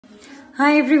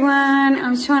Hi everyone,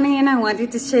 I'm Shani and I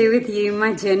wanted to share with you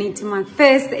my journey to my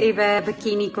first ever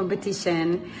bikini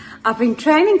competition. I've been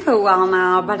training for a while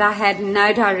now, but I had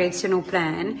no direction or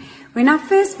plan. When I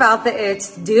first felt the urge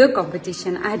to do a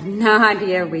competition, I had no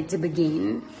idea where to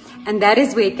begin. And that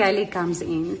is where Kaylee comes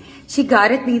in. She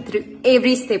guided me through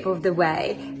every step of the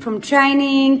way, from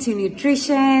training to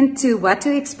nutrition to what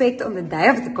to expect on the day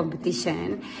of the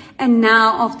competition. And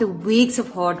now, after weeks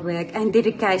of hard work and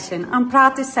dedication, I'm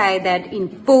proud to say that in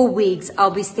 4 weeks,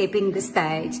 I'll be stepping the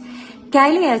stage.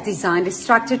 Kaylee has designed a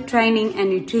structured training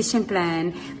and nutrition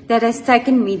plan that has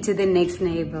taken me to the next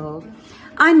level.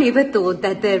 I never thought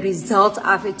that the results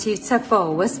I've achieved so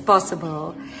far was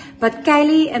possible. But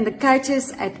Kaylee and the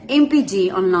coaches at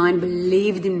MPG Online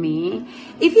believed in me.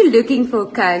 If you're looking for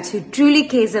a coach who truly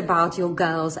cares about your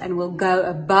goals and will go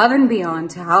above and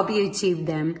beyond to help you achieve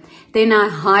them, then I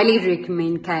highly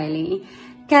recommend Kaylee.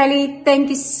 Kaylee, thank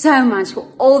you so much for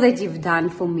all that you've done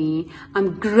for me.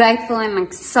 I'm grateful and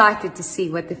excited to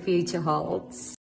see what the future holds.